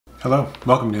Hello,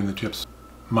 welcome to In the Chips.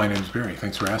 My name's Barry,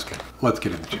 thanks for asking. Let's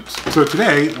get in the chips. So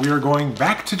today we are going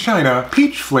back to China,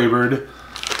 peach flavored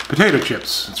potato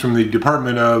chips. It's from the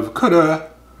Department of Coulda,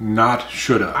 not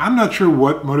shoulda. I'm not sure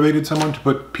what motivated someone to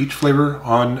put peach flavor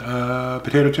on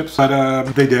potato chips, but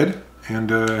they did,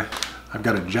 and I've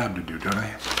got a job to do, don't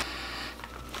I?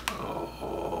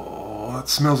 Oh, that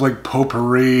smells like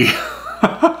potpourri.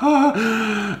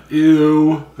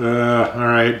 Ew.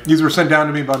 Alright. These were sent down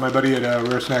to me by my buddy at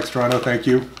Rare Snacks Toronto. Thank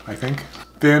you, I think.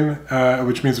 Thin,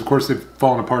 which means of course they've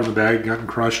fallen apart in the bag, gotten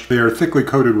crushed. They are thickly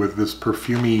coated with this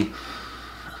perfumey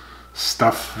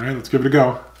stuff. Alright, let's give it a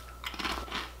go.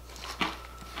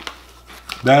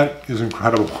 That is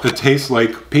incredible. It tastes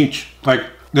like peach. Like,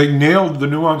 they nailed the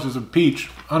nuances of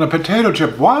peach on a potato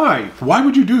chip. Why? Why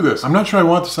would you do this? I'm not sure I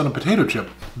want this on a potato chip.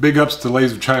 Big ups to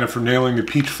Lay's of China for nailing the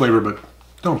peach flavor, but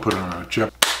don't put it on a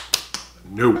chip.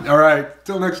 No. All right,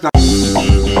 till next time.